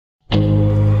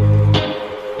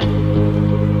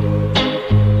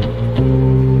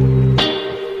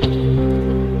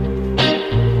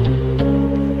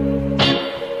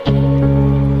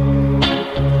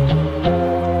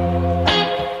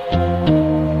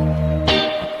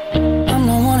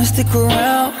look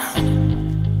around.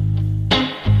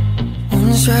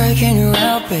 One strike and you're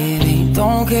out, baby.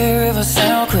 Don't care if I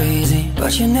sound crazy,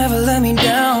 but you never let me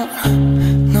down.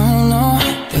 No, no,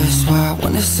 that's why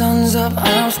when the sun's up,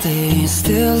 I'm staying.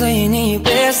 Still laying in your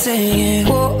bed singing.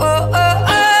 Whoa, oh, oh,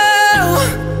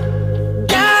 oh.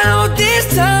 Got all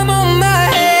this time on my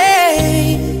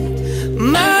hands.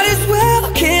 Might as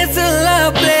well cancel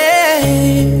our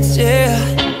plans, yeah.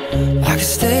 I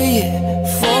could stay here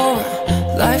for a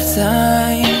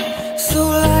lifetime. So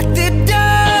lock the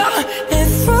door and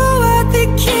throw out the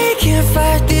key. Can't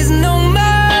fight this no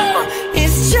more.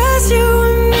 It's just you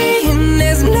and me, and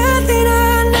there's nothing I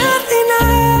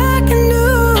can do.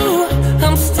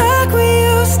 I'm stuck with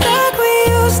you, stuck with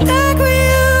you, stuck with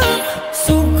you.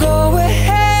 So go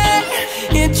ahead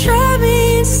and drive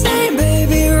me insane,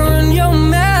 baby, run your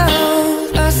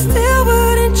mouth. I still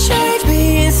wouldn't change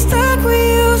being stuck with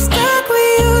you, stuck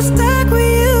with you, stuck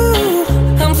with you.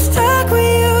 I'm stuck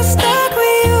with you, stuck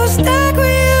with you, stuck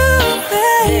with you,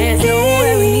 baby. There's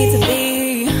nowhere we need to be,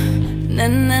 no,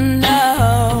 no, no.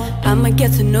 I'ma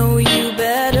get to know you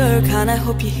better, kinda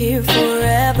hope you're here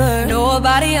forever.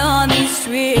 Nobody on these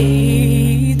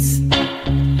streets.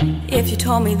 If you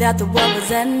told me that the world was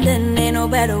ending, ain't no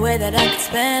better way that I could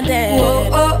spend it. Whoa,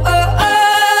 oh, oh,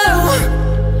 oh.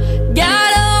 Got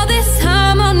all this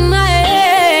time on my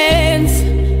hands.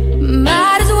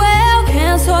 Might as well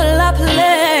cancel our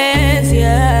plans,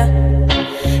 yeah.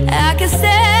 I can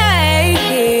stay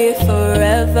here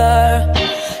forever.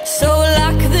 So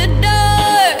lock the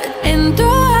door and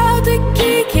throw out the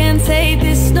key. Can't take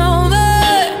this no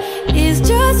more. It's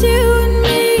just you and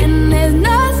me, and there's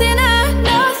nothing I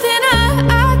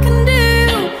can do.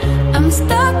 I'm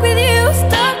stuck with you,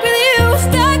 stuck with you,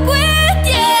 stuck with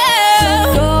you. So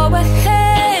go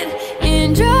ahead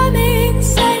and drive me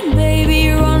insane, baby,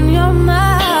 run your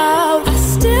mouth. I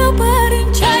still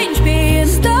wouldn't change being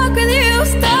stuck with you,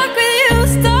 stuck with you,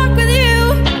 stuck with you.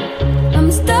 I'm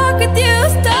stuck with you,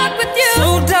 stuck with you. So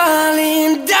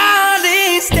darling,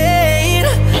 darling, stay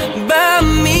by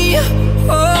me.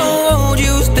 Oh, won't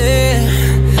you stay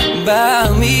by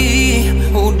me?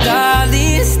 Oh,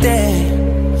 darling, stay.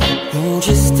 Won't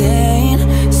you stay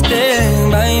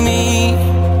by me?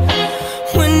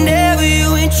 Whenever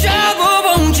you're in trouble,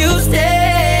 won't you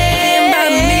stand by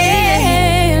me?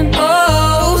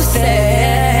 Oh,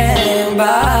 stand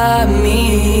by me.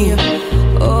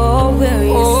 Oh, will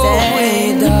you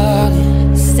stand?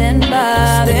 Darling, stand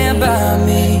by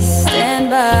me. Stand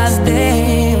by me.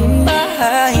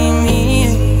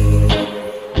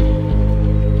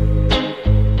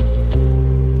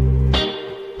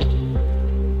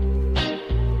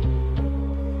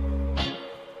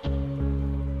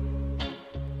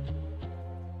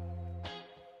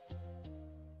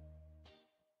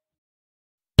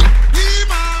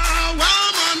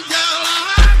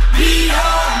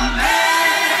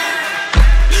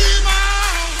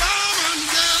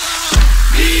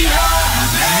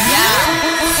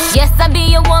 Yes, I be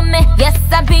your woman. Yes,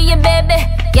 I be your baby.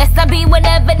 Yes, I be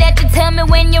whatever that you tell me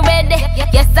when you're ready.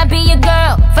 Yes, I be your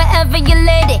girl, forever your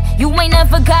lady. You ain't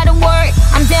never gotta worry,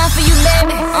 I'm down for you,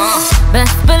 baby.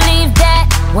 Best believe that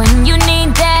when you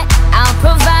need that, I'll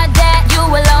provide that. You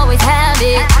will always have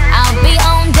it. I'll be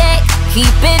on deck, keep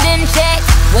it in check.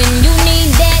 When you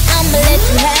need that, I'ma let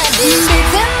you have it.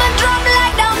 Beating the drum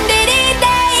like dum diddy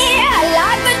day. I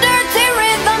like the dirty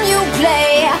rhythm you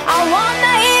play. I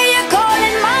wanna hear you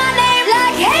calling my name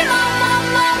like, hey mama,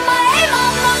 mama, hey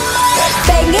mama, mama.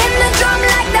 Banging the drum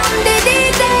like dum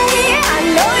diddy day.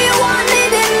 I know you want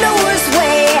it in the worst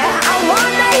way. I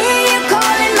wanna hear you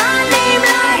calling my name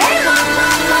like, hey mama,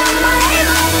 mama, hey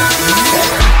mama, mama.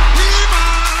 Be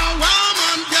my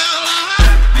woman, girl,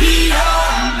 be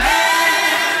your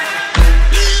man.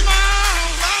 Be my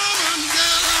woman,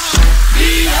 girl, be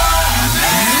your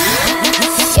man.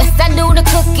 Yes, I do the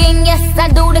cooking, yes, I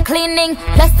do the cleaning.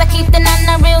 Plus I keep the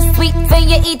nana real sweet for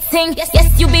your eating. Yes,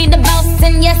 you be the boss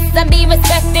and yes, I be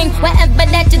respecting whatever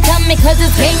that you tell me, cause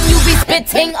it's game you be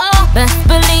spitting. Oh, best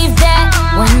believe that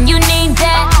when you need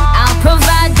that, I'll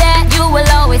provide that. You will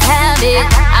always have it.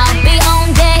 I'll be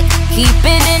on deck, keep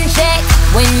it in check.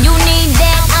 When you need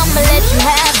that, I'ma let you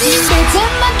have it.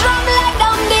 Beating my drum like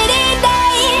dum diddy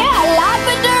day. I like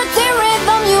the dirty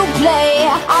rhythm you play.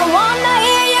 I wanna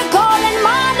hear you calling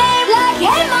my name like,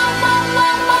 hey mama,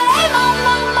 mama, hey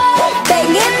mama, mama.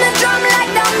 Banging the drum like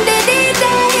dum diddy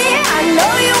day. I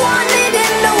know you want it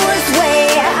in the worst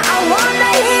way. I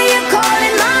wanna hear you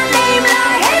calling my name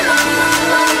like, hey mama,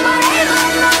 mama, hey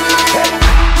mama, mama.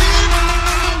 Be my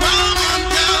woman,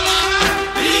 girl,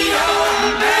 be your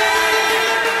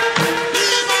man. Be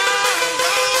my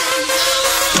woman, girl,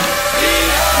 be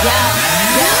your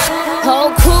man.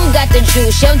 the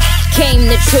juice, your came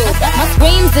the truth. My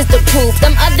screams is the proof,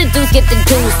 them other dudes get the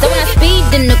juice. So when I speed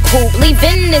in the coupe,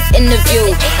 leaving this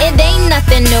interview, it ain't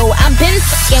nothing new, I've been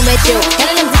f***ing with you.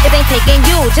 None of them niggas ain't taking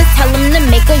you, just tell them to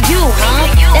make a you, huh?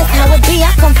 That's how it be,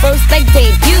 I come first like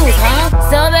debut, huh?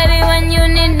 So baby, when you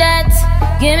need that,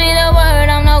 give me the word,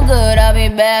 I'm no good, I'll be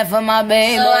bad for my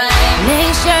baby. So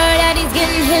make sure that he's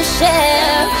getting his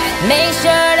share, make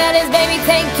sure that his baby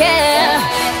take care,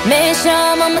 make sure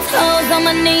I'm on my toes, on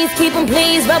my knees, keep him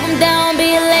please, rub him down,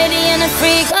 be a lady and a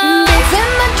freak.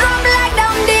 Beating the drum like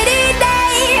Dum Diddy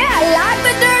Day, I like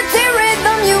the dirty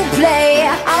rhythm you play.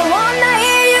 I wanna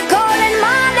hear you calling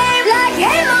my name like,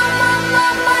 hey mama,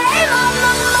 mama, hey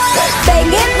mama, mama.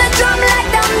 Banging the drum like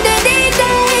Dum Diddy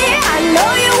Day, I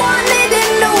know you want it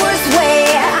in the worst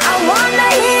way. I wanna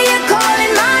hear you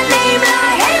calling my name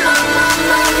like, hey mama,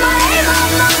 mama, hey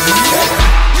mama, mama.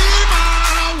 Be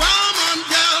my woman,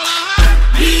 girl.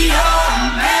 Be your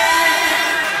man.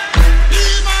 Be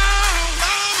my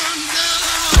woman,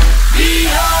 girl. Be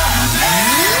your man.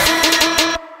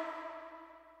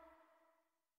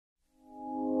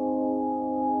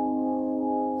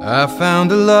 I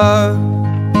found a love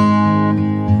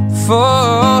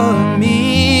for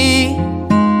me.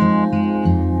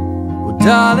 Well,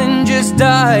 darling, just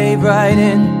dive right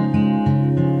in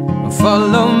and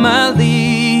follow my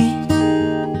lead.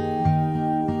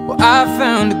 Well, I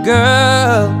found a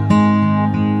girl,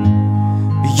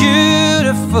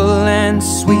 beautiful and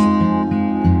sweet.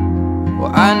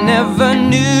 Well, I never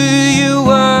knew you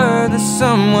were the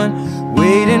someone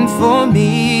waiting for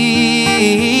me.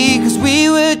 'Cause we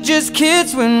were just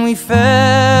kids when we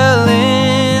fell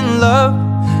in love,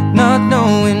 not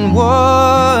knowing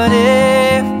what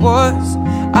it was.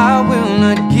 I will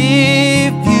not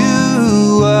give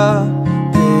you up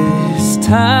this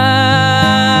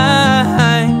time.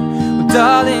 Well,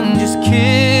 darling, just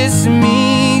kiss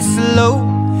me slow.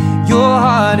 Your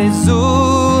heart is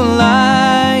all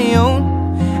I own,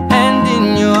 and in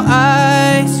your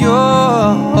eyes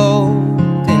you're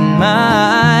holding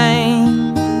mine.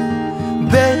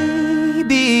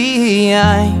 Baby,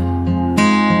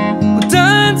 I'm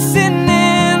dancing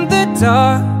in the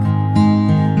dark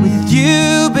with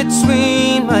you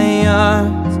between my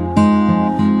arms,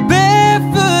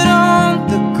 barefoot on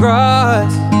the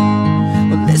grass.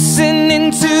 We're listening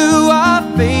to our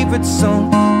favorite song.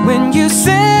 When you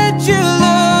said you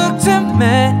looked a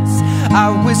mess, I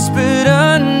whispered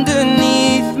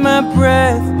underneath my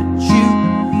breath, but you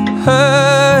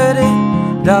heard it.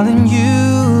 Darling, you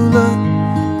look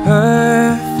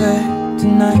perfect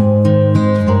tonight.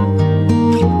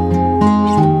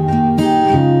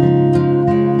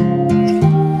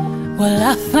 Well,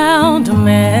 I found a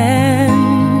man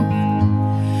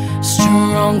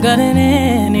stronger than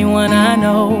anyone I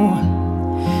know.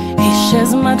 He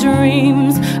shares my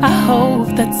dreams. I hope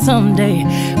that someday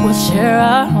we'll share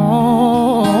our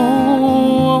home.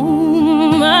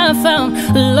 I found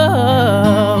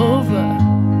love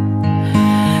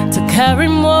to carry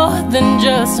more than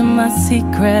just my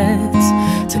secrets,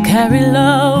 to carry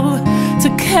love, to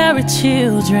carry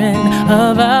children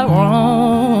of our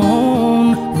own.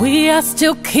 We are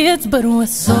still kids, but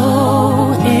we're so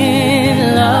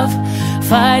in love,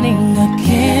 fighting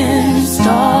against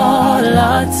all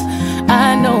odds.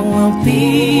 I know we'll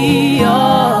be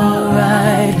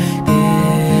alright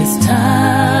this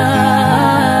time.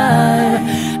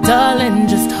 Darling,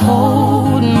 just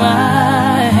hold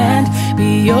my hand, be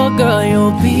your girl,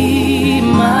 you'll be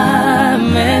my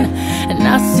man. And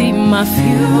I see my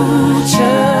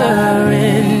future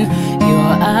in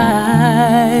your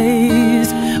eyes.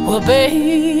 Well,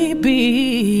 baby,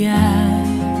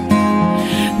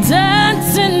 I'm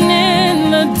dancing in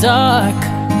the dark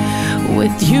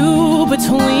with you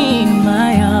between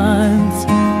my arms,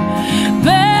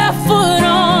 barefoot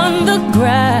on the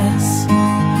grass,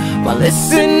 while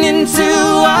listening to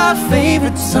our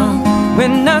favorite song.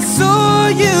 When I saw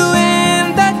you in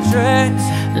that dress,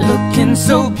 looking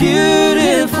so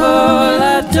beautiful,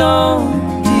 I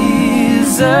don't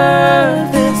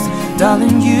deserve this.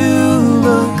 Darling, you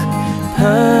look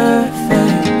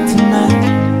perfect tonight.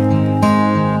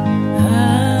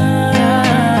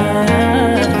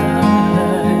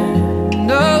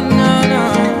 No, no, no.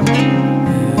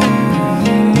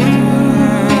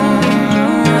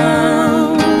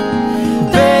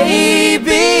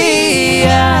 Baby,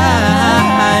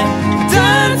 I'm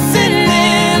dancing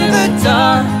in the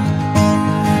dark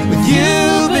with you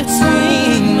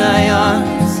between my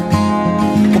arms,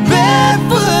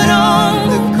 barefoot on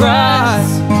the grass,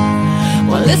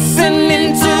 while listening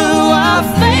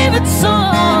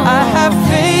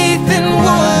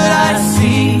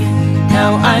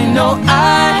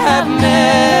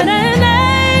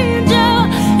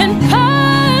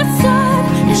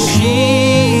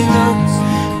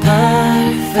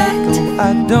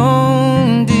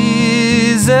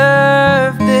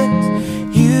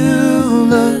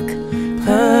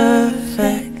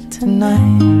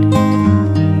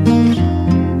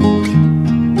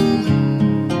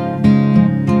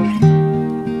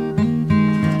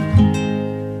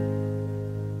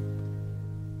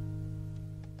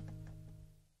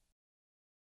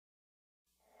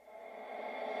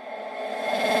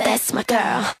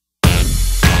girl.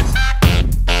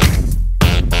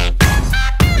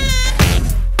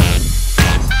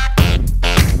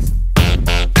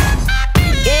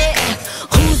 Yeah,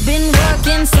 who's been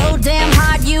working so damn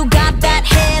hard? You got that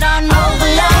head on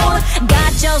overload.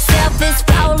 Got yourself this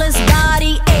flawless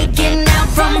body aching out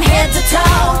from head to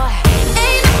toe.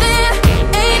 Ain't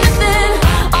nothing,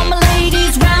 all my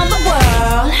ladies round the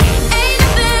world. Ain't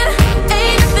nothing,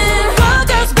 all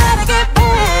girls better get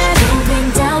bad. You've been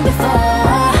down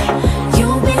before,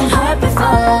 you've been hurt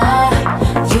before,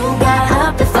 you got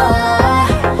up before.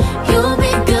 You'll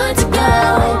be good to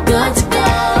go, good to go.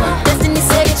 Destiny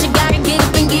said that you gotta get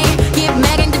up and get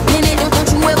mad independent. Don't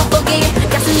you ever forget.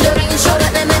 Got some dirt on your shoulder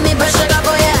that made me brush it off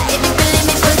for ya. If you feeling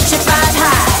me, put your five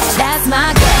high. That's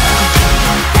my girl.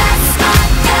 That's my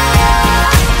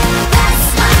girl. That's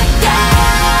my girl.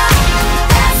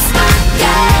 That's my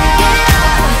girl.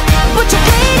 What you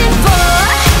waiting for?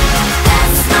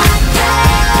 That's my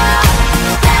girl.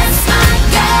 That's my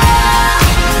girl.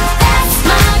 That's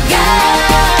my girl.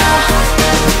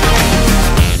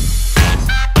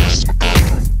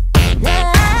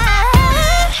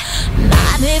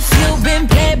 Not if you've been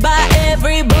played by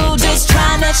every bull just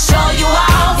trying to show you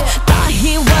off. Thought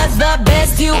he was the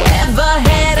best you ever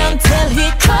had until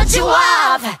he cut you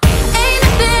off. Ain't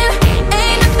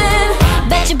nothing,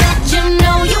 bet you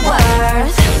know your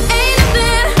worth. Ain't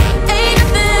nothing,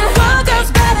 all girls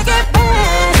better get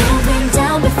bad. You've been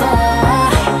down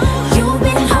before, you've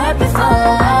been hurt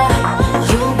before,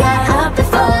 you got up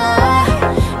before.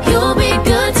 You'll be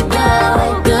good to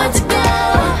go, good to go.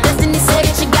 Destiny said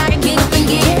that you gotta get up and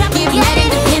get mad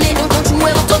independent. Don't you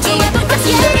ever forget. Got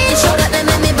some dirt on your shoulder that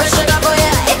made me brush it off for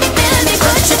ya. If you feeling me,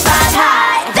 put your five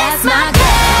high. That's my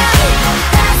girl.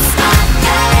 That's my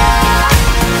girl.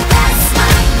 That's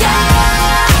my girl.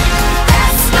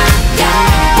 That's my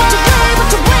girl. What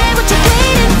you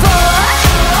waiting for?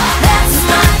 That's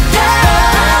my girl.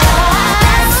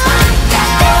 That's my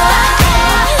girl.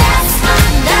 That's my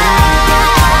girl.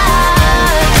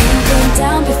 You've been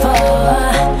down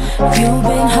before, you've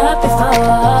been hurt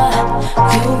before,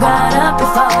 you got up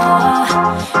before.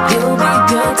 You'll be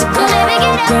good to go,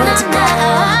 good to go.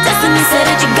 Destiny said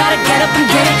that you gotta get up and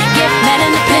get it. Get mad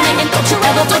independent and don't you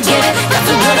ever forget it. Got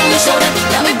some dirt on your shoulder,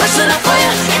 let me brush it off for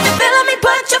you. If you feeling me,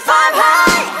 put your five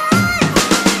high.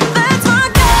 That's my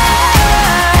girl.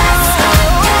 That's my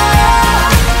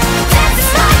girl. That's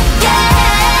my girl.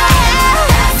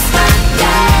 That's my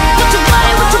girl.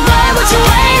 What you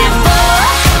waiting for?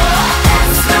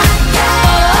 That's my girl.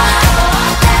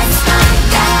 That's my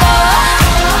girl.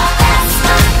 That's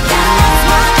my girl. That's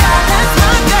my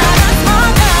girl. That's my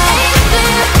girl.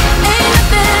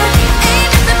 Ain't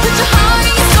nothing, put your heart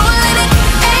and your soul in it.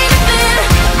 Ain't nothing,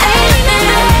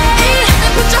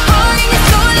 put your heart and your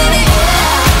soul in it.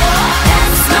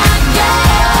 That's my girl.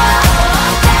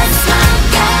 That's my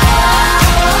girl.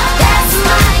 That's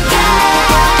my girl. That's my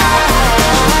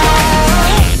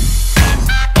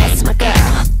girl. That's my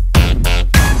girl.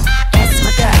 That's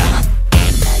my girl.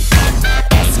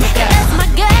 That's my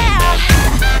girl.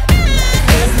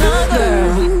 That's my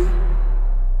girl.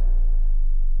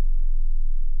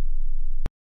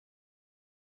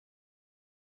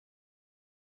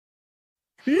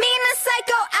 Mina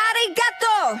psycho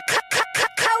arigato.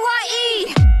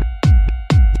 Kawaii.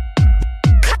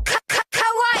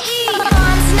 Kawaii.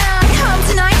 Come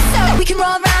tonight, so we can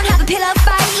roll around, have a pillow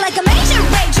fight like a major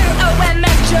rager.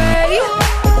 OMFJ.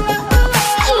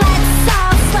 Let's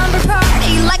all slumber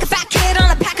party like a fat kid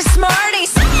on a pack of Smarties.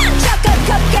 Someone chuck a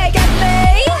cupcake at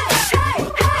me.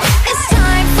 It's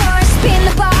time for a spin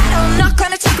the bottle. Not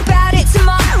gonna talk about it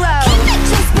tomorrow. Keep it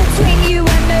just between you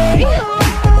and me.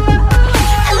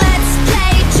 Let's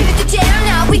play truth or dare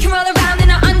now. We can roll around in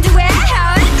our underwear.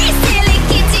 How every silly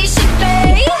kitty should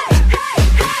be.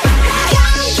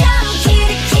 Come,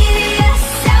 kitty, kitty, you're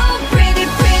so pretty,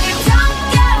 pretty. Don't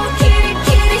go, kitty,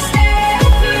 kitty, stay.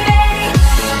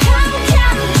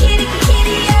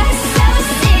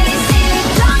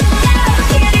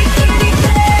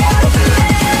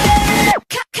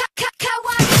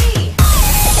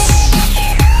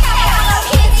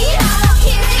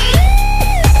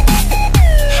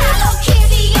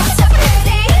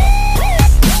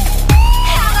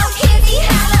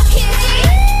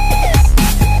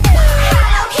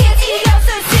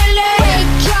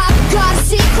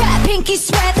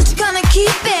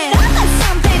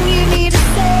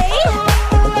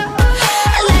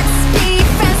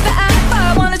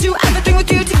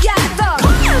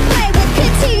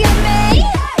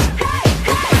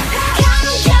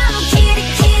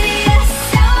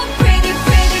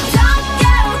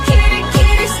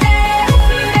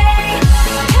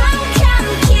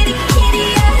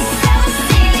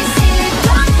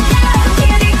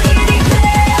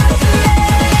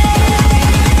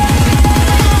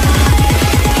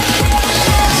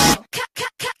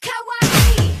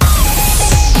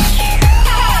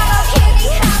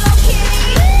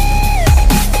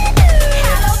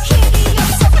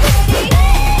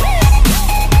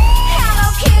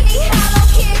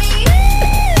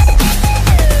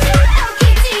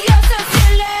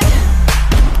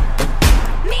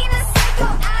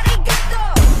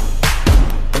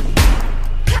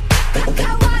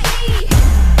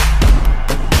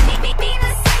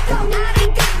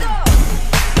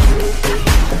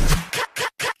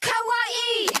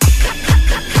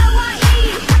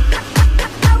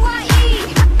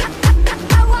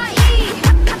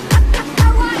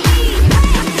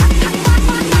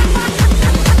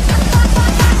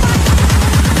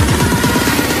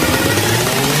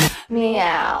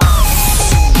 meow.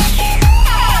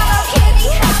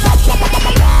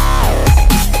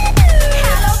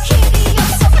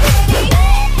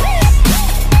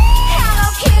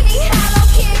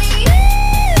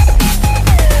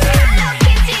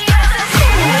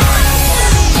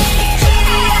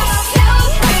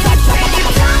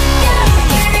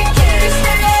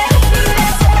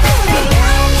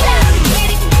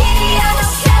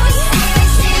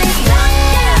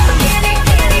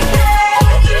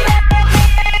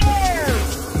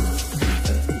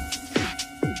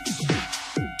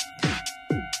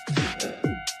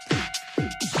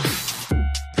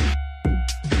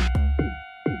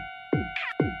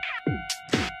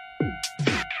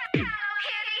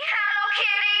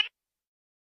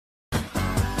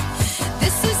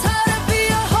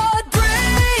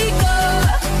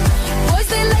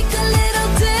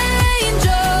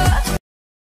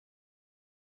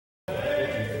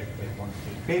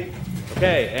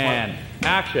 Okay, and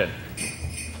action.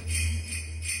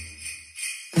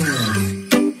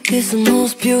 It's the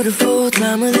most beautiful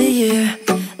time of the year.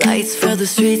 Lights fill the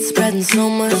streets, spreading so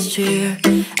much cheer.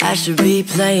 I should be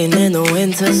playing in the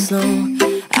winter snow.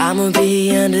 I'ma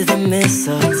be under the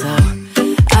mistletoe.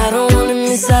 I don't wanna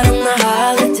miss out on the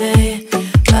holiday,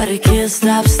 but I can't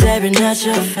stop staring at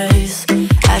your face.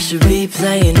 I should be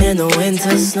playing in the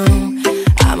winter snow.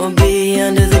 I'ma be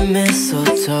under the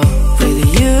mistletoe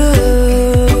with you,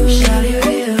 shawty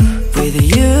with you, with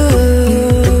you,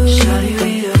 shawty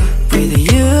with you, with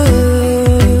you,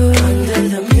 under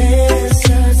the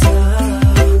mistletoe.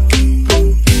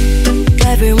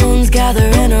 Everyone's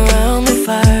gathering around the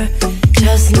fire,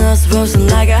 chestnuts roasting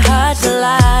like a hot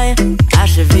July. I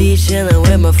should be chilling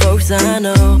with my folks, I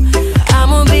know.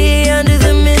 I'ma be under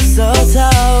the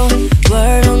mistletoe.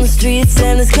 Word on the streets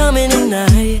and it's coming at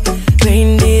night.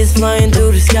 Reindeers flying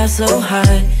through the sky so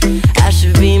high. I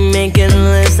should be making a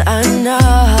list, I know.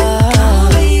 I'll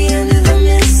be under the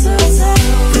mistletoe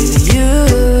with you,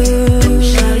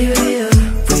 shawty with you,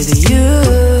 with you,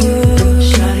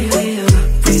 shawty with you,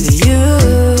 with you,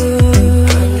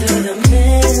 under the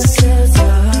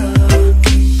mistletoe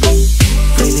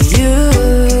with you,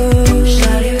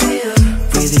 shawty with you,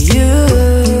 with you,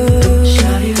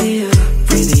 shawty with you,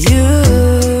 with you,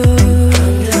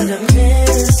 under the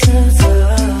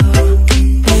mistletoe.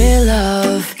 Hey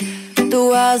love, the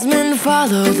wise men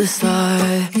follow the star,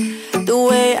 the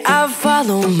way I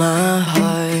follow my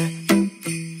heart,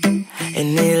 and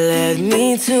they led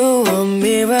me to a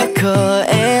miracle.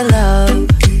 Hey love,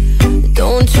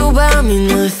 don't you buy me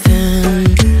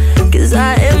nothing, 'cause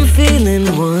I am feeling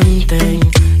one thing.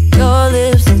 Your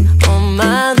lips on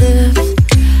my lips,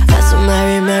 that's a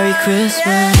merry, merry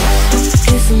Christmas.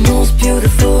 It's the most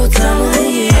beautiful time of the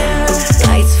year.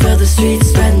 Lights fill the streets,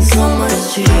 spreading so much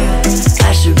cheer.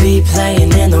 I should be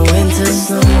playing in the winter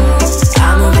snow.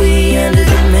 I'ma be under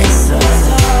the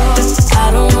mistletoe. I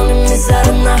don't wanna miss out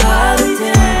on the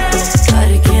holiday, but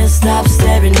I can't stop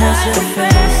staring at your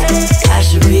face. I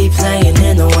should be playing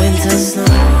in the winter snow.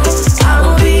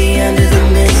 I'ma be under the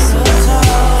mistletoe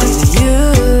with you,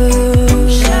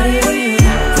 shawty with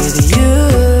you, with you,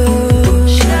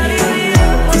 shawty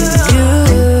with you,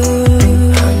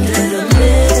 under the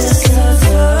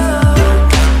mistletoe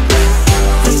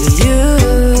with you,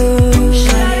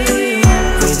 shawty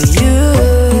with you,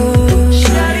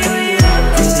 shawty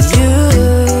with you,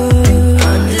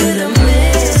 under the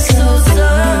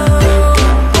mistletoe.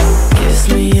 Kiss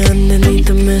me underneath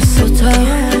the mistletoe.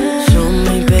 Show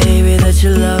me, baby, that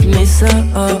you love me so.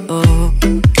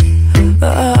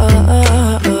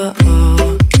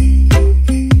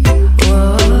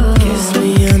 Kiss me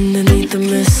underneath the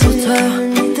mistletoe.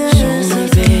 Show me,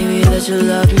 baby, that you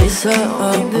love me so.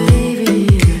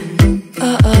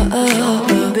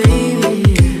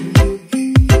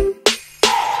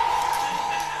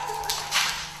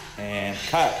 And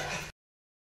cut.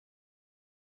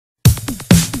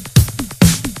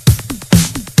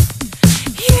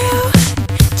 You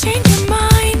change your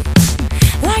mind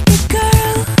like a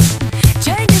girl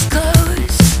changes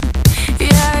clothes.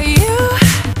 Yeah, you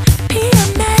be a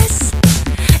mess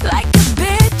like a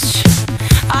bitch,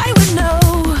 I would know.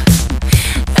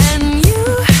 And you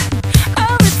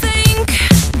overthink,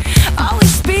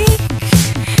 always speak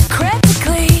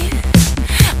critically.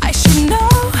 I should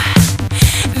know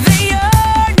that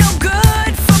you're no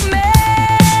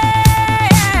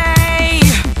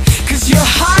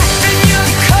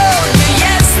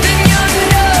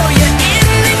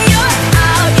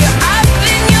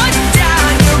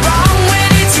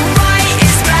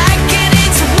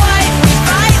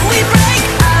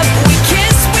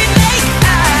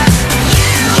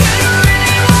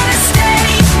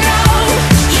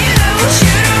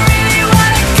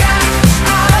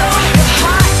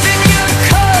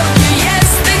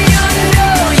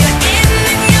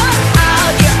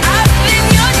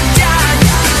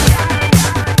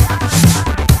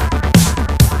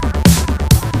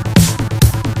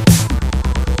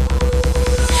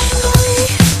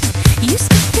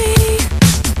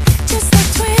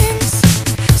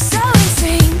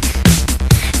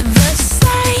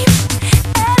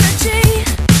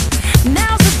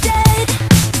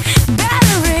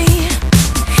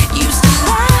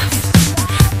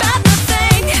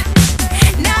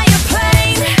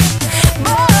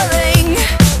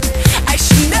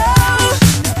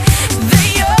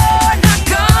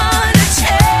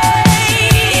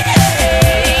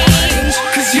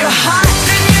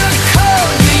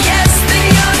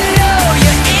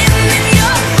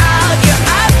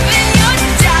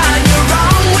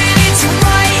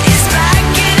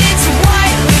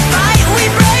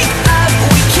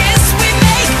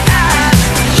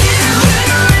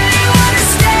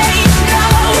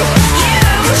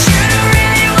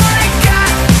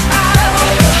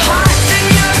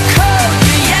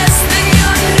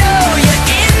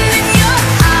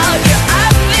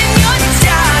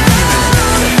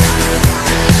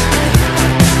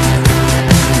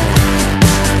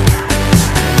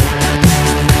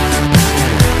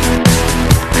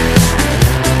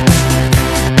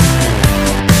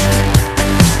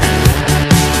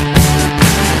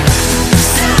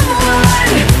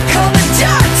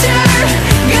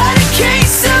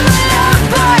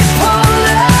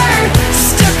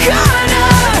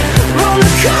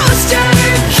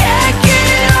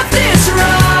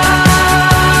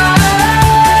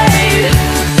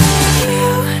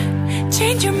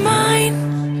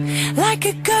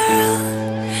naked girl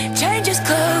changes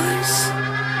clothes.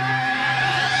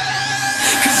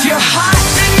 'Cause you're hot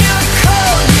and you're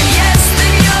cold, you're yes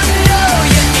and you're no,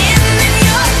 you're in and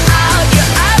you're out,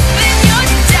 you're up and you're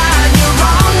down, you're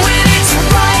wrong when it's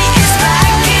right, it's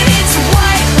black and it's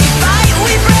white. We fight,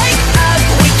 we break up,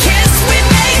 we kiss, we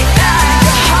make up.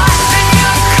 You're hot and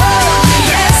you're cold, you're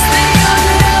yes and you're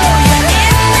no, you're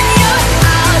in and you're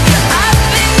out, you're up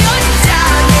and you're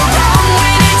down, you're wrong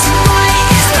when it's right,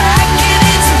 it's black and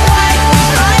it's white. We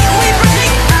fight, we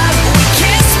break up, we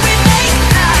kiss, we make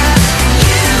up.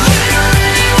 You don't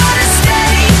really wanna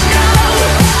stay, no.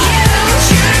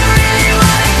 You don't really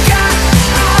wanna go.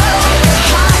 You're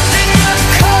hot and you're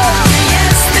cold, you're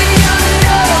yes and you're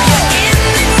no, you're in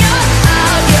and you're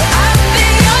out, you're up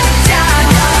and you're down.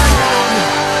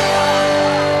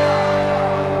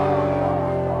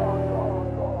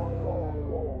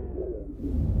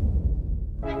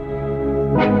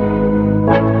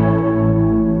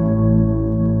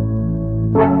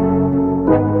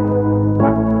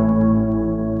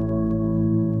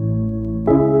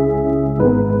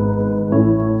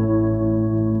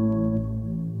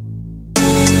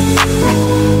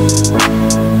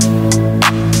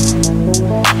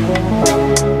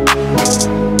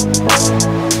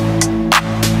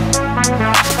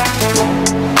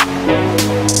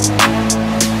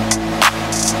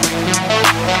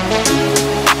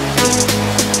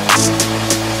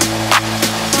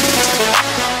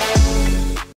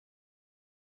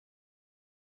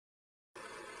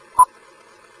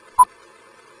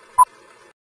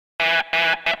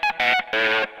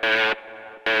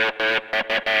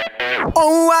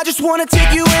 Oh, I just wanna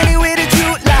take you anywhere that you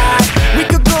like. We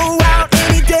could go out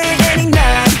any day, any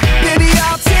night. Baby,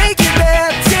 I'll take you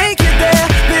there, take you there.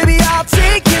 Baby, I'll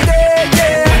take you there,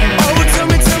 yeah. Oh, tell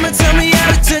me how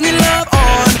to turn your love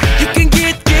on. You can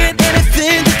get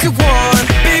anything that you want.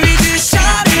 Baby, just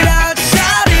shout it out,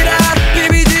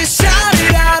 baby, just shout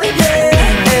it out,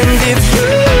 yeah. And if you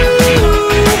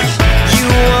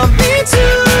want me to,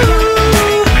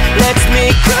 let's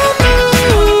make a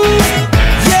move,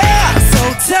 yeah. So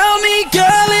tell me,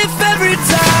 girl, if every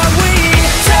time we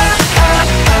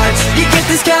touch, you get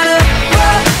this kind of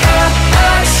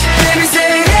rush. Baby,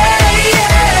 say yeah,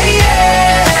 yeah, yeah,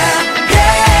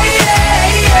 yeah,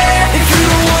 yeah, yeah. If you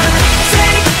don't wanna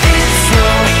take it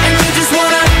slow and you just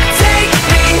wanna take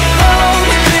me home,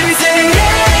 baby, say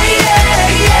yeah, yeah,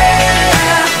 yeah,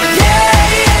 yeah,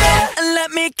 yeah. And let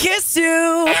me kiss you.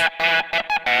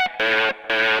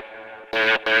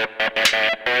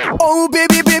 Oh,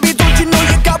 baby, baby, don't you know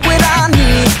you got what I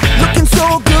need? Looking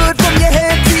so good from your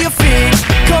head to your feet.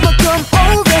 Come on, come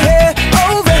over here,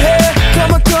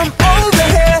 come on, come over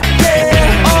here,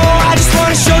 yeah. Oh, I just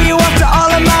wanna show you off to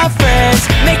all of my friends,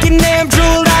 making them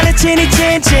drool out of chinny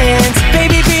chin chins.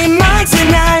 Baby, be mine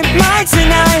tonight,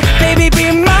 baby, be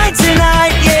mine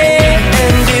tonight, yeah.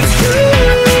 And if you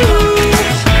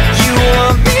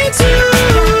want me to,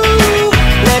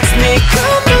 let's make a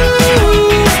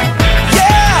move,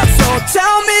 yeah. So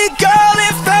tell me, girl,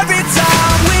 if every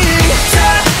time we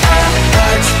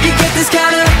touch, you get this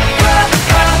kind of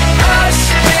rush.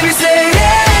 Baby, say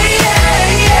yeah, yeah,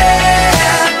 yeah,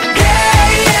 yeah,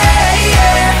 yeah,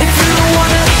 yeah. If you don't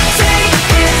wanna take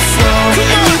it slow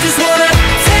and you just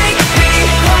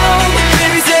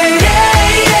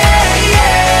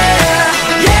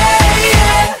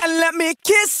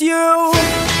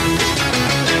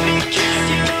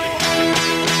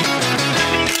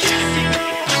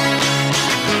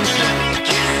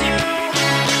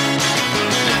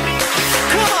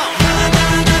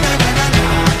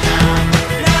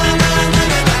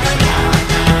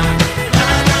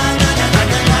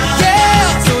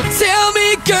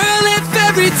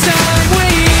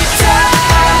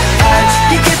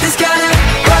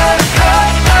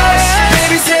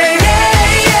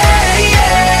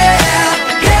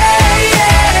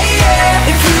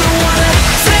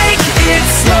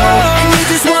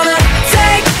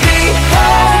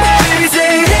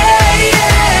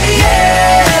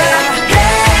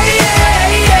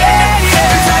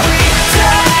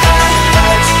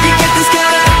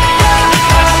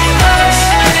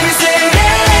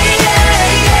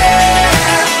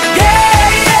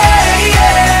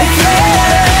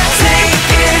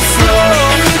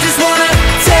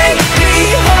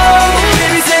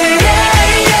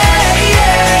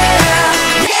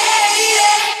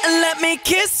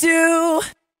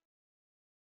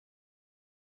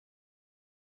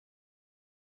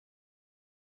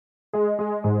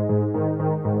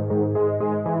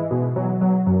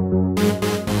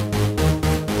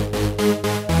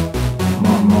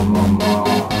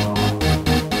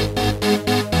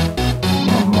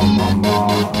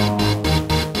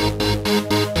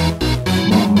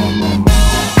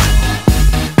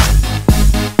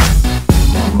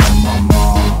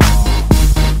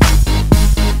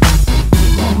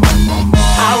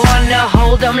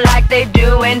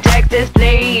in Texas,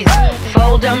 please.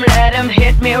 Fold 'em, let 'em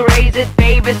hit me, raise it,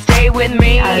 baby, stay with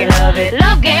me. I love it.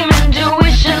 Love game,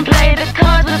 intuition, play the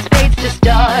cards with spades to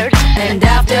start. And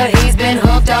after he's been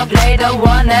hooked, I'll play the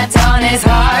one that's on his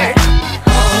heart.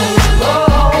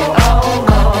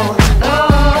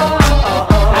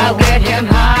 I'll get him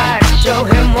hard, show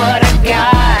him what I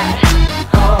got.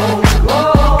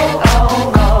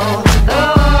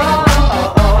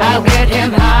 I'll get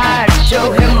him hard, show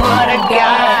him what I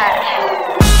got.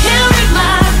 Can't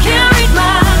read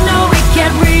my, no, we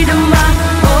can't read my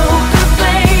poker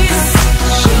face.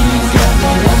 She's got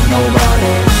no love,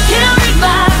 nobody. Can't read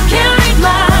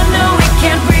my, no, we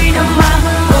can't read my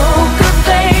poker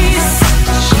face.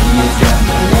 She's got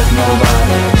no love,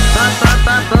 nobody.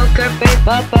 Poker face,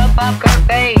 poker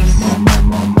face.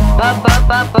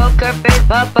 Poker face,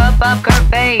 poker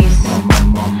face.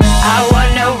 I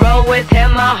wanna roll with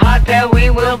him, a hot pair we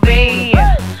will be.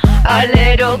 A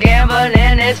little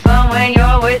gambling is fun when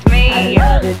you're with me.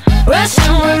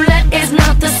 Russian roulette is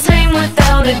not the same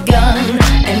without a gun.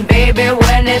 And baby,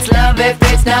 when it's love, if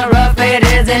it's not rough, it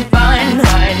isn't fun.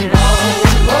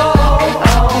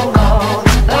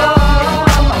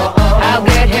 I'll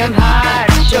get him hard,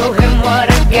 show him what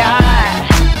I got.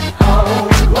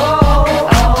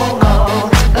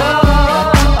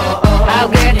 I'll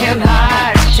get him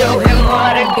hard, show him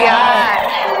what I got.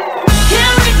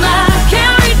 Can't read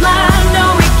my, no,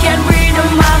 we can't read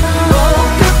my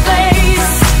poker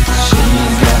face.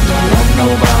 She's got no love,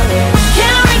 nobody.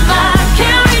 Can't read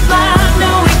my,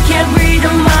 no, we can't read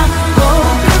my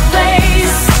poker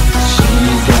face.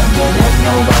 She's got no love,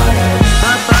 nobody.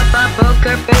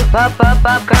 Poker face,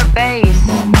 poker face.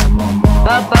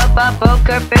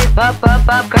 Poker face,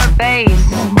 poker face.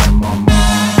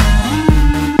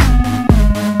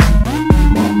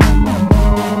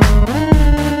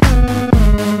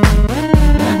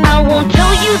 I won't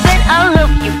tell you that I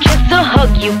love you, kiss or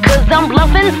hug you, 'cause I'm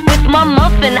bluffing with my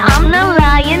muffin. I'm not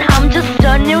lying, I'm just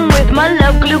stunning with my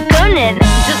love glue gunning.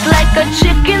 Just like a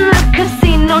chick in the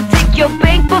casino, take your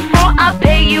bank before I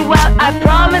pay you out. I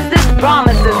promise this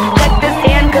promises. Check this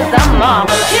hand 'cause I'm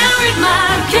marvelous. Can't read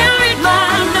my,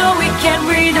 no, we can't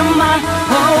read my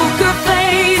poker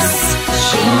face.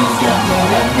 She's got no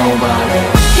love, nobody.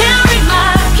 Can't read my,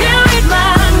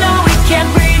 no, we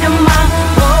can't read my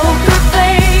poker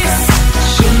face.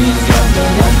 She's got no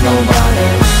love, nobody.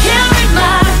 Can't read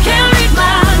my,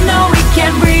 no, we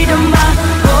can't read my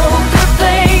poker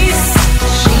face.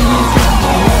 She's got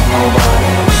no love,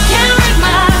 nobody. Can't read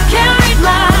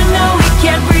my, no, we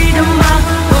can't read my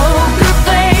poker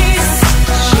face.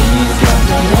 She's got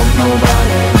no love,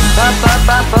 nobody.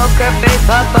 Poker face,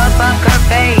 poker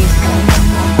face.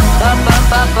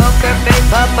 Poker face,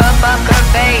 poker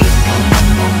face.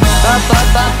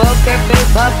 Poker face,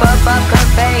 poker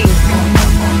face.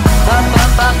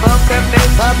 Poker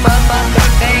face, poker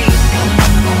face.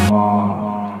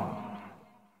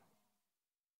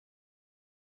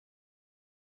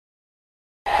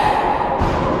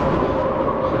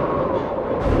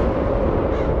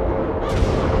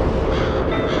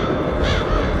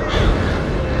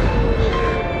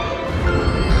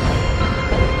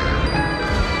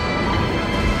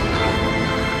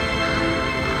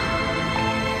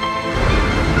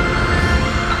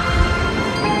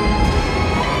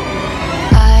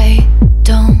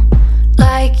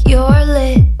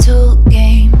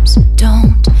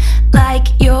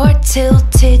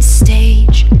 Tilted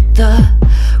stage, the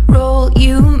role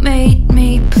you made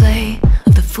me play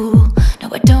of the fool. No,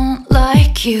 I don't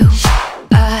like you.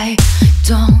 I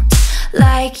don't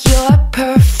like your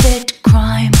perfect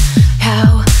crime.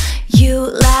 How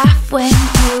you laugh when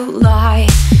you lie.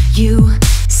 You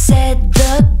said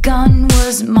the gun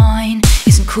was mine.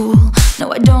 Isn't cool.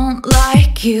 No, I don't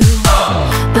like you.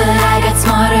 But I got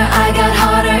smarter, I got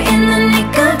harder in the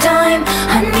nick of time.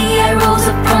 Honey, I rose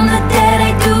up from the dead,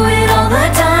 I do it all the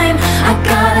time. I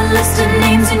got a list of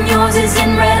names and yours is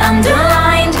in red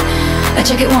underlined. I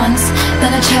check it once,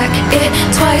 then I check it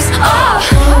twice.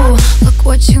 Oh, look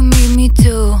what you made me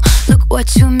do. Look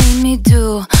what you made me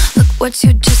do. Look what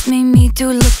you just made me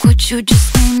do. Look what you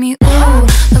just made me. Ooh,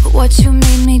 look what you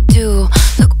made me do.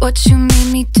 Look what you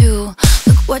made me do.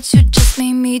 Look what you just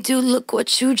made me do. Look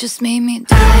what you just made me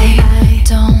do. I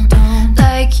don't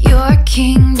like your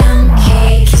kingdom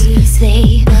keys.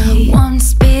 They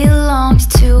once belonged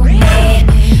to me.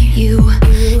 You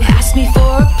asked me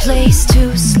for a place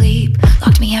to sleep,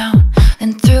 locked me out,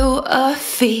 and threw a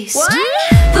feast. What?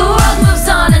 The world moves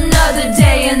on, another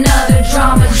day, another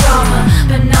drama.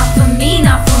 But not for me,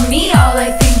 not for me. All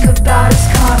I think about is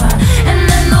karma. And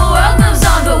then the world moves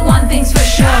on, but one thing's for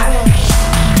sure.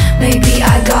 Maybe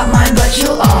I got mine, but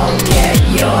you'll all get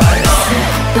yours.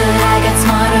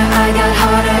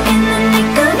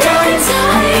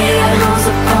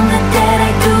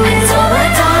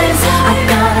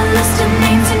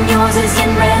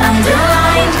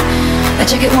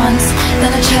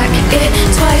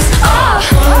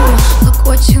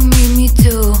 what you made me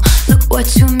do. Look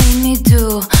what you made me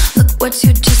do. Look what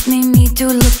you just made me do.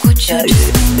 Look what you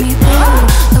just made me do.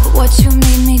 Look what you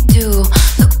made me do.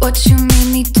 Look what you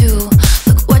made me do.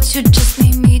 Look what you just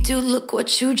made me do. Look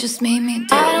what you just made me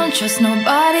do. I don't trust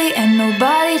nobody and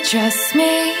nobody trusts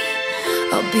me.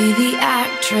 I'll be the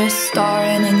actress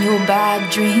starring in your bad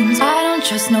dreams. I don't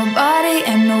trust nobody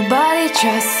and nobody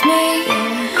trusts me.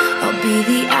 I'll be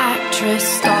the actress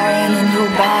starring in your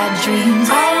bad dreams.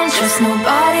 I don't trust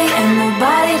nobody and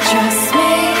nobody trusts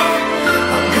me.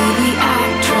 I'll be the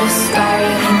actress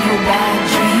starring in your bad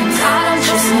dreams. I don't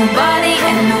trust nobody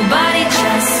and nobody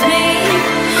trusts me.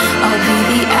 I'll be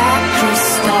the actress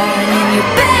starring in your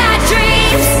bad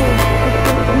dreams.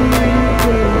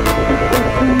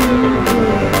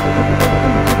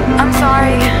 I'm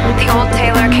sorry, the old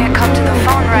Taylor can't come to the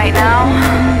phone right now.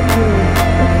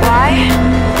 Why?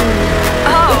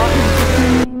 Oh,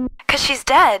 'cause she's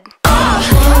dead.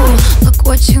 Look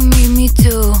what you made me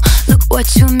do. Look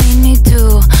what you made me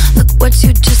do. Look what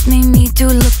you just made me do.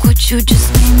 Look what you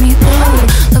just made me do.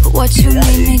 Look what you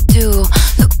made me do.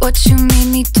 Look what you made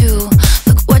me do.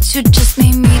 Look what you just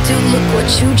made me do. Look what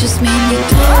you just made me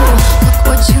do. Look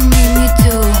what you made me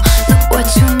do. Look what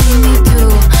you made me do.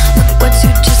 Look what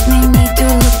you just made me do.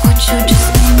 Look what you just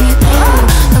made me do.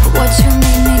 Look what you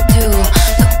made me do.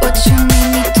 Look what you made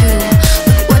me do.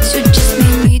 Look what you just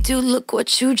made me do. Look what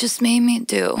you just made me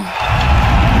do.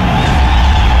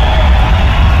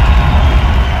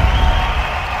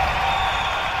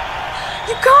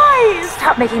 You guys!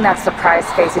 Stop making that surprise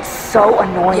face. It's so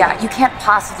annoying. Yeah, you can't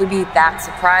possibly be that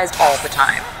surprised all the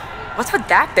time. What's with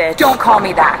that bitch? Don't call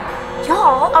me that.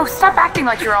 Y'all, oh, stop acting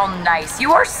like you're all nice.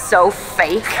 You are so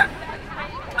fake.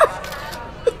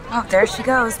 Oh, there she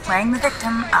goes, playing the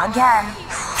victim again.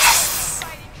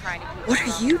 What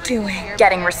are you doing?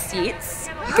 Getting receipts?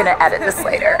 I'm gonna edit this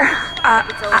later.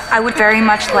 I would very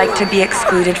much like to be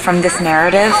excluded from this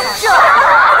narrative.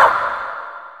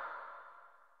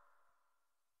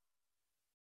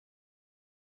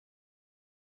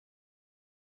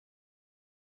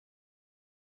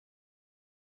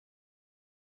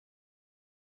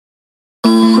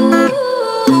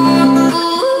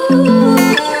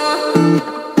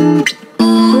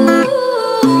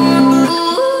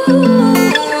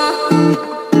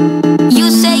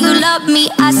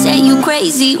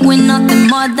 We're nothing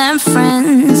more than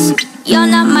friends. You're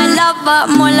not my lover,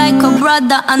 more like a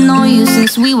brother. I know you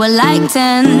since we were like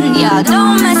 10. Yeah,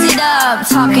 don't mess it up,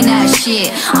 talking that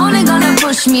shit. Only gonna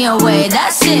push me away,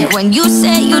 that's it. When you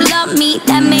say you love me,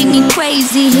 that made me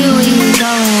crazy. Here we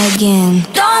go again.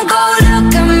 Don't go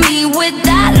look at me with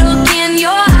that look in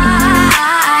your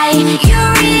eye. You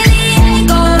really ain't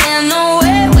going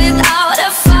nowhere without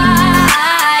a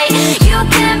fight. You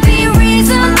can't be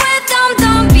reasoned with them,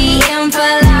 don't be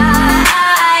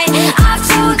impolite. I've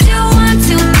told you 1,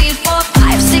 2, 3, 4,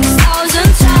 5, 6,000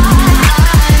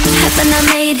 times. Haven't I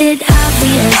made it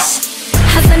obvious?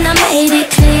 Haven't I made it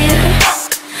clear?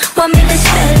 Want me to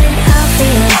spell it out for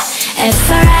you?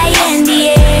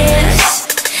 F-R-I-N-D-S.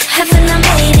 Haven't I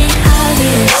made it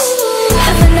obvious?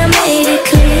 Haven't I made it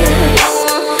clear?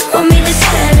 Want me to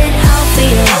spell it out for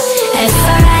you?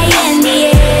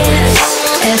 F-R-I-N-D-S.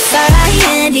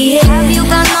 F-R-I-N-D-S. Have you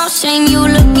got no shame? You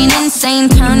looking insane,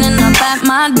 turning up at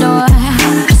my door.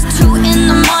 It's 2 in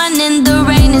the morning, the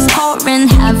rain is pouring.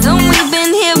 Haven't we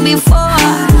been here before?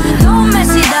 Don't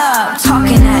mess it up,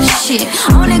 talking that shit.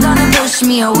 Only gonna push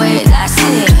me away, that's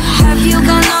it. Have you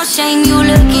got no shame? You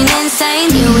looking insane.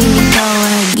 Here we go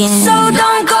again. So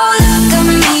don't go look at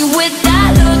me with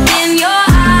that look in your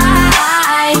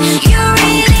eye. You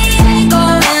really ain't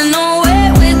going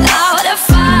nowhere without a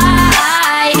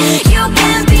fight. You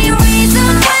can't be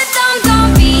reasoned with them,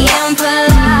 don't be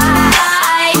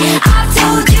impolite. I've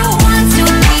told you 1, 2,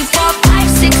 3, 4, 5,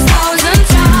 6,000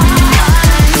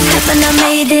 times. Haven't I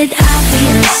made it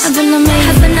obvious? Haven't I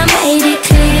made it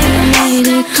clear?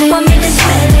 Want me to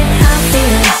spell it out for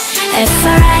you?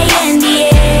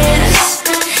 F-R-I-N-D-S.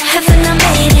 Haven't I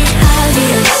made it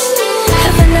obvious?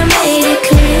 Haven't I made it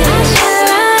clear?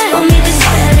 Want me to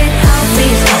spell it out for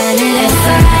you?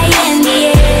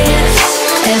 F-R-I-N-D-S.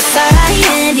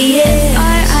 F-R-I-N-D-S.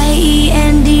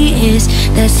 R-I-E-N-D-S.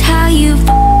 That's how you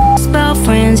spell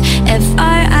friends.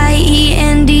 F-R-I-E-N-D-S.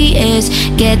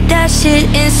 Get that shit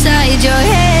inside your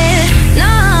head.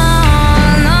 No,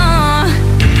 no,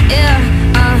 yeah,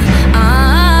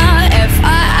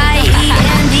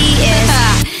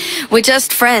 F-R-I-E-N-D-S. We're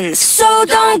just friends. So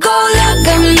don't go look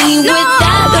at me with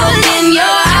that look in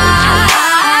your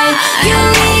eye. You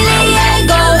really ain't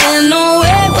going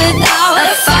nowhere without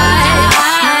a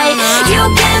fight. You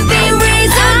can't be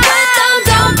reasoned with them,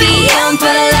 don't be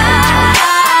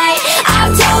impolite.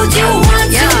 I've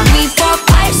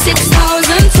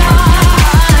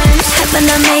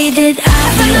it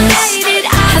obvious?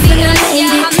 Have you not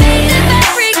made it clear?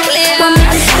 Want me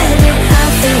to spell it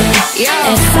obvious?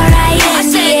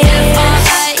 F-R-I-N-D-S.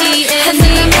 Have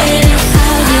you not made it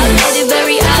obvious?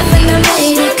 Have you not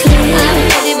made it clear?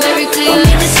 Want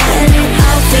me to spell it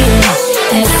obvious?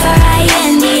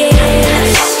 F-R-I-N-D-S.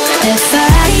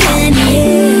 F-R-I-N-D-S.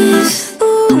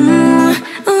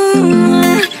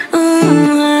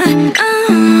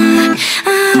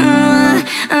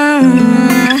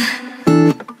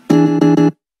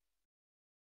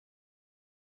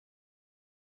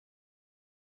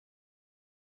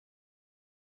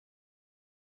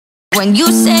 When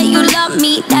you say you love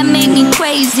me, that made me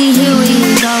crazy. Here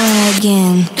we go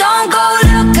again. Don't go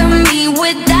look at me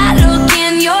with that look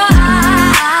in your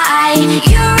eye.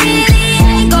 You really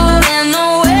ain't going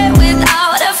nowhere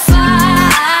without a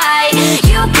fight.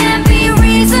 You can't be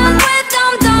reasoned with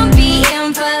them, don't be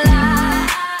impolite.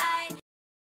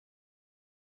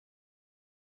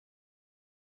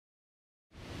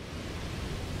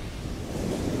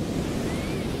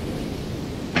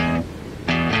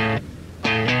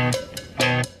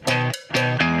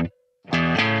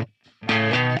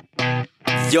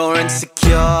 You're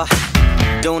insecure,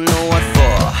 don't know what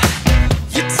for.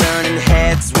 You're turning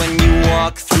heads when you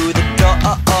walk through the door.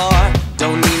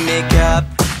 Don't need makeup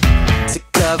to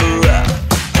cover up.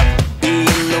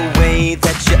 Being the way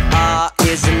that you are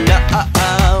is enough.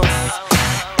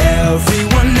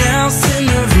 Everyone else in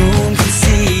the room can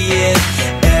see it.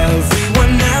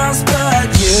 Everyone else but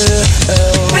you.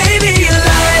 Baby, you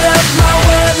light up my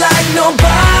world like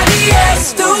nobody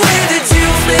else. The way that you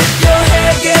flip your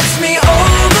hair gets me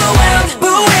overwhelmed.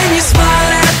 But when you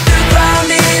smile at the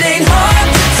ground, it ain't hard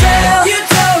to tell. You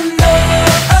don't know,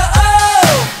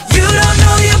 you don't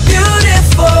know you're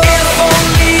beautiful. If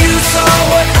only you saw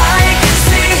what I can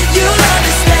see, you'll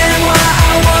understand why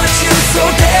I want you so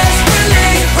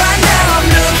desperately. Right now I'm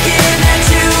looking at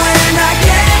you and I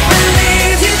can't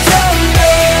believe you don't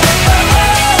know,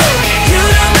 you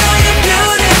don't know you're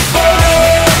beautiful.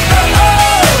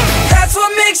 That's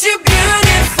what makes you beautiful.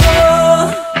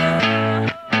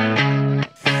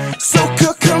 So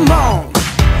come on,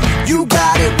 you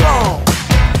got it wrong.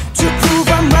 To prove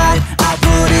I'm right, I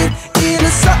put it in a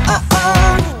song.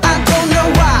 I don't know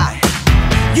why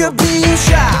you're being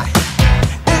shy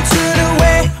and turn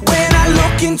away when I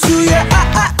look into your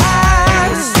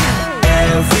eyes.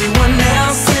 Everyone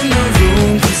else in the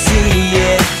room can see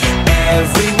it.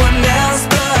 Everyone else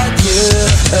but you.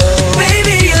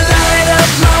 Baby, you light up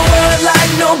my world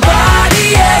like nobody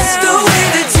else. The way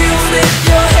that you flip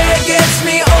your hair gets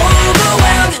me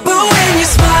overwhelmed. But when you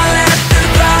smile at the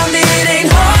ground, it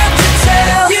ain't hard to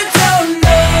tell. You don't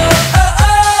know,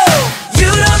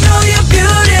 you don't know you're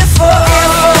beautiful.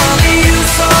 If only you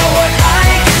saw what I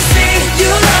can see,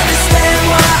 you'll understand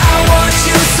why I want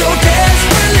you so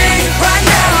desperately. Right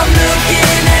now I'm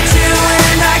looking at you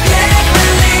and I can't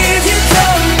believe you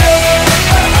don't know,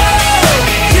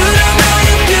 you don't know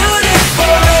you're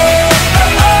beautiful.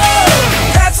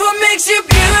 That's what makes you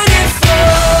beautiful.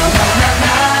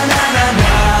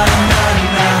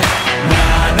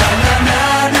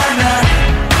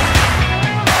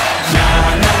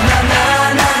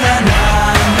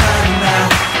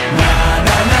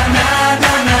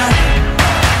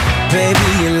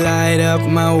 Baby, you light up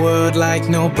my world like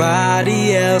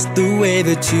nobody else. The way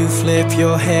that you flip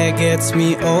your hair gets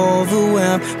me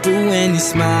overwhelmed. But when you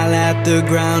smile at the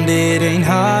ground, it ain't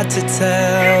hard to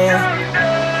tell.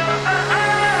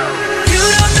 You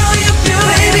don't know you're beautiful.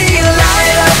 Baby, you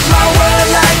light up my world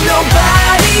like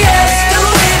nobody else. The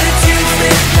way that you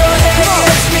flip your hair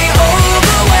gets me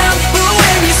overwhelmed. But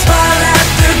when you smile at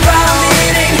the ground,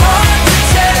 it ain't hard to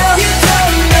tell. You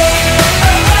don't know,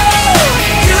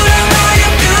 you don't know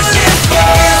you're beautiful.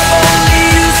 If only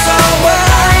you saw what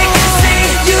I can see,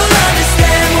 you'll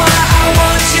understand why I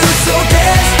want you so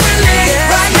desperately.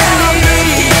 Right now I'm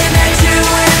looking at you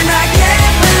and I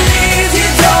can't believe you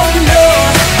don't know,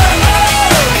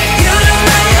 you don't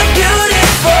know you're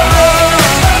beautiful.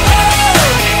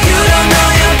 You don't know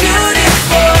you're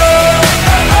beautiful.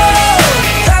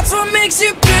 That's what makes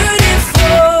you beautiful.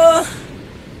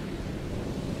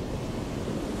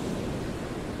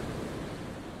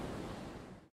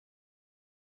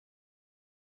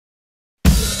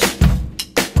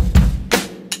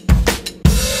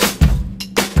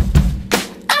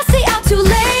 I stay out too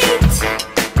late,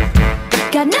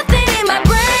 got nothing in my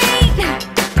brain.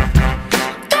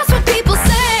 That's what people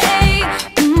say.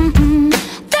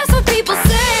 That's what people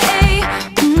say.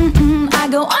 I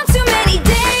go on too many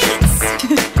dates,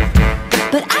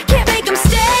 but I can't make them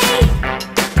stay.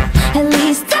 At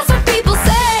least that's what people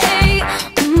say.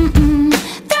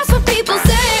 That's what people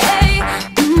say.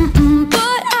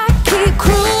 But I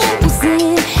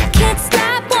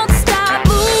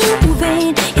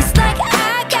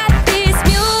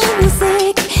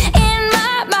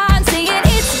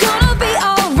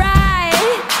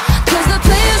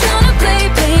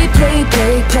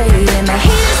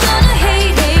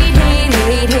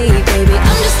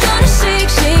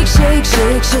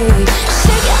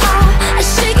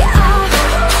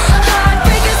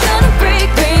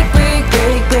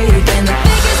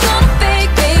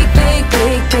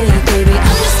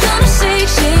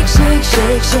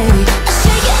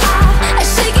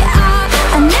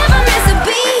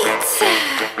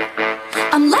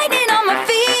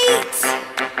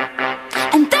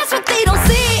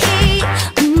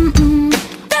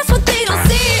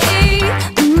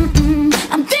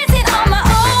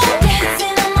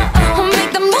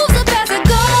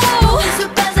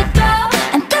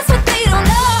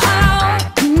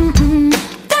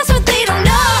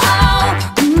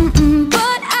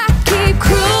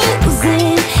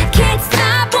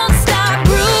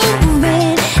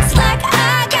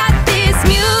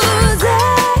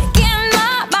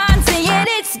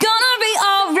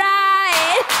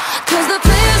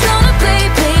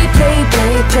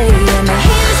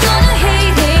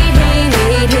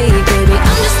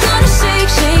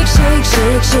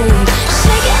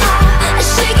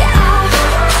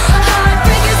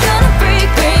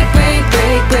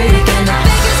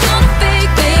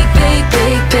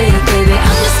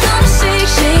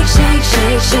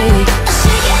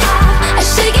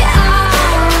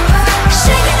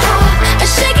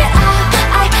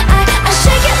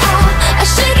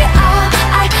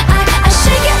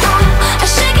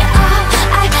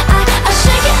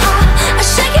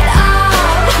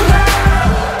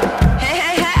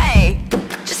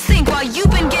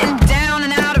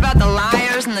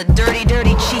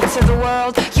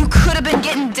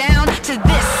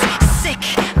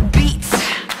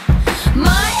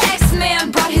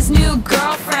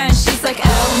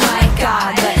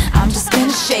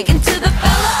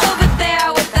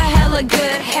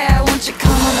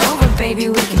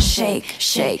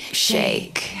shake,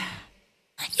 shake.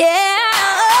 Yeah,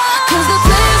 'cause the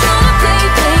players gonna play,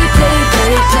 play, play,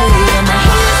 play, play, and the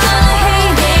haters gonna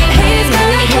hate, hate, haters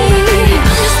gonna hate. I'm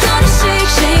just gonna shake,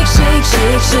 shake, shake,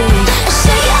 shake, shake. I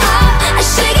shake it off, I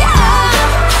shake it off.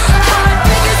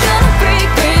 Heartbreakers gonna break,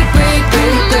 break, break,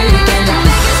 break, break, and the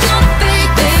fakers gonna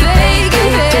fake, fake,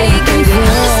 fake, fake, fake. I'm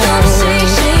just gonna shake,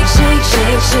 shake, shake,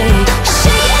 shake, shake. I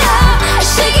shake it off, I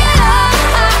shake it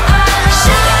off.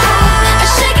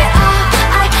 I shake it off,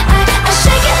 I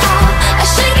shake it off. I shake it off, I shake it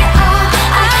off.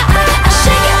 I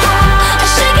shake it off,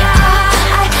 I shake it off. I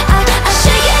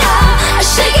shake it off, I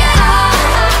shake it off.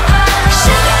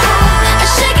 Shake it off,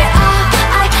 I shake it off.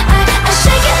 I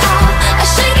shake it off, I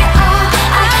shake it off. I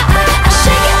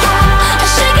shake it off, I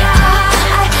shake it off.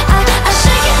 I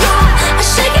shake it off, I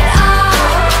shake it off.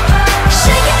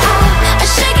 Shake it off, I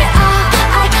shake it off.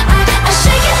 I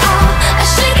shake it off, I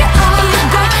shake it off.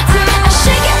 You got to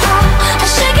shake it off, I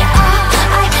shake it off.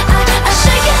 I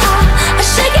shake it off, I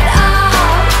shake it off.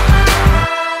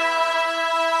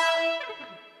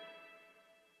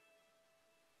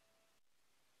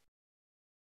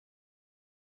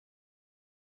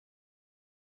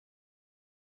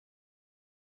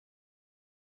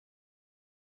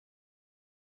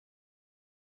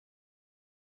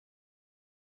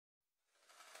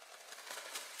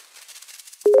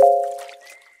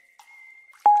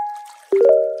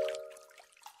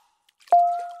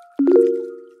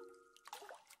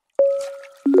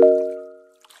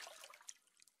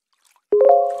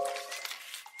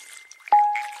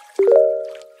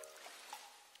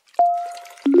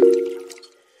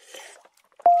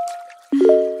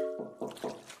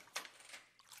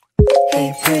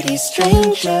 Hey, pretty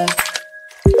stranger,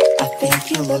 I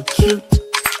think you look cute.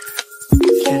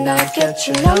 Can I get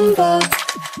your number?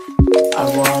 I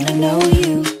wanna know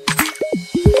you.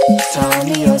 Tell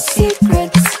me your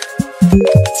secrets,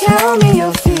 tell me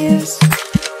your fears.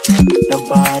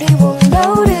 Nobody will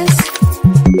notice.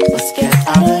 Let's get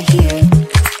out of here.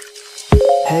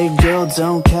 Hey girl,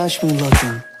 don't catch me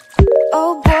looking.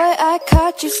 Oh boy, I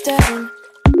caught you staring.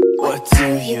 What do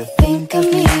you think of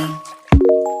me?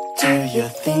 Do you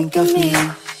think of me?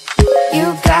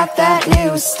 You got that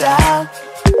new style,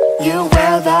 you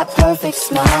wear that perfect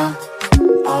smile.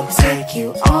 I'll take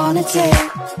you on a date.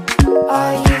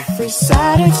 Are you free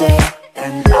Saturday?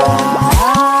 And I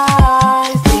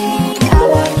think I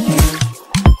like you.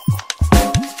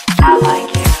 I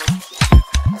like you.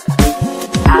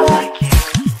 I like you.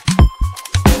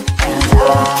 And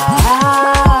I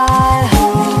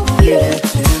hope you do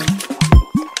too.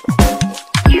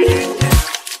 You do too.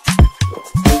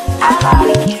 I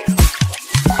like you.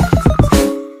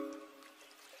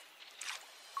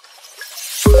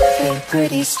 Hey,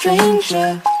 pretty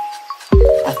stranger,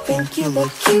 I think you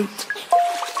look cute.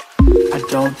 I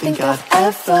don't think I've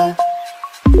ever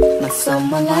met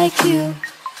someone like you.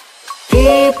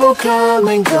 People come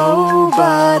and go,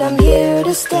 but I'm here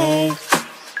to stay.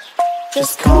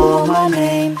 Just call my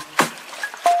name,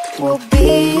 we'll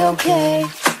be okay.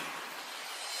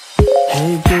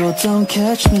 Hey girl, don't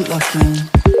catch me looking.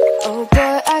 Oh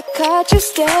boy, I caught you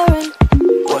staring.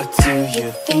 What do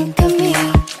you think of me?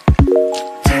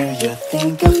 Do you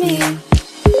think of me?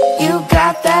 You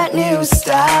got that new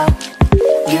style,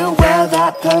 you wear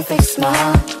that perfect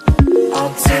smile.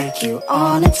 I'll take you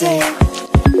on a date.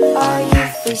 Are you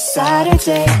free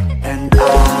Saturday? And I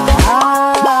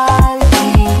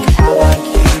think I like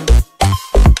you.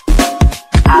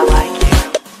 I like you.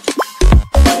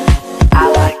 I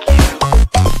like you.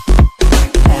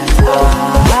 And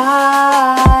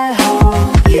I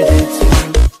hope you do too.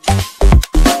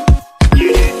 You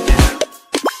do too.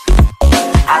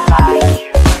 I like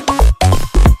you.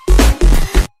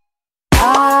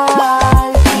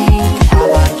 I think I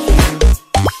like you.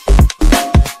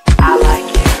 I like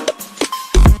you.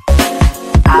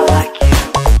 I like you.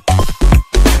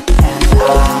 And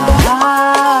I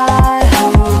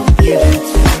hope you do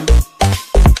too.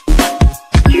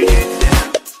 You do too.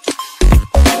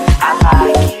 I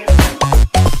like you.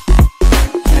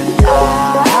 And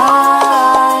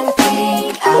I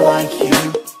think I like you.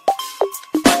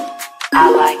 I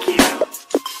like you.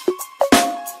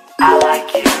 I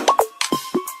like you.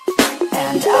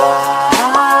 And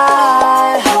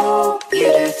I hope you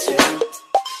do too.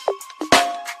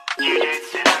 You do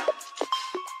too.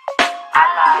 I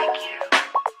like you.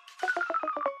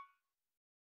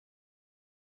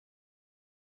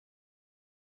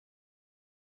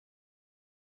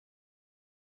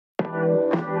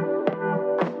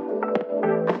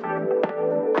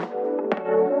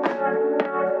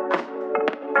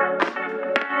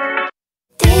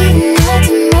 Day and night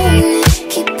and morning,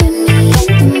 keeping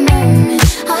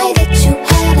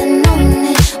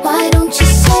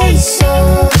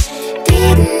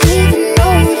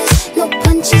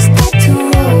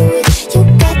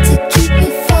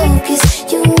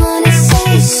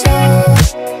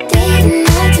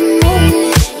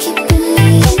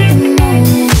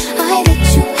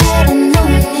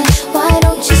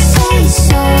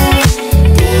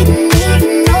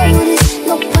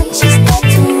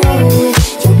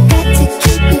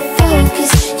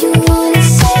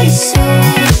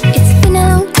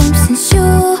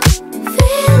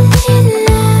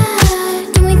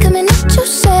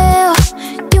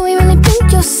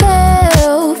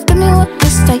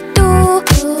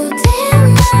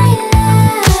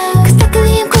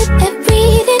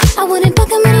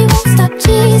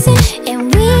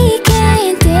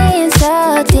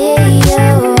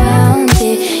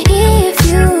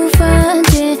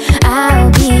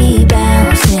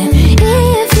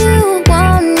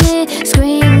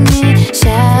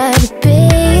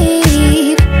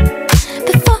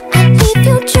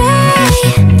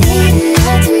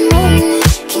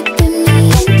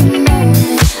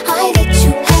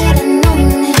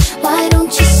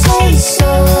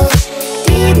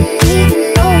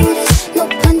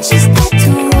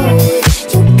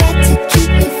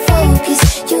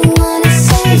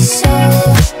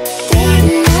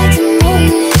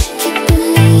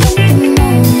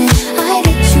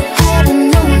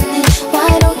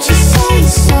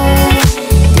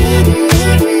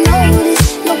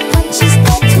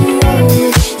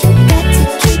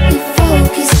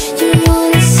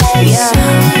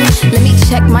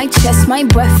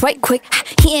right quick.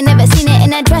 He ain't never seen it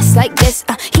in a dress like this.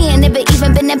 He ain't never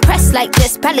even been impressed like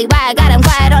this. Probably why I got him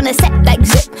quiet on the set like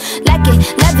zip. Like it,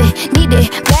 love it, need it,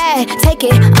 bad. Take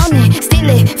it, own it, steal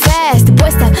it, fast. The boy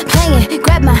stop playing,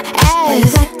 grab my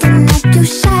ass. Acting like you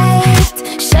shy.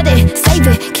 Shut it, save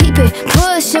it, keep it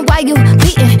pushing while you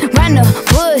beating round the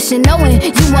bush and knowing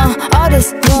you want all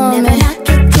this woman. Never knock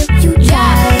it till you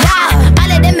try. Yeah.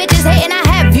 All of them bitches hating, I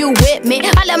have you with me.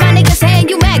 All of my niggas saying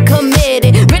you mad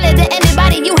committed. Really to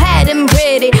anybody, you had them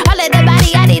pretty. All of the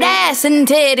body, I need ass and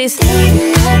titties.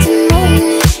 Late nights and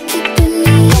morning.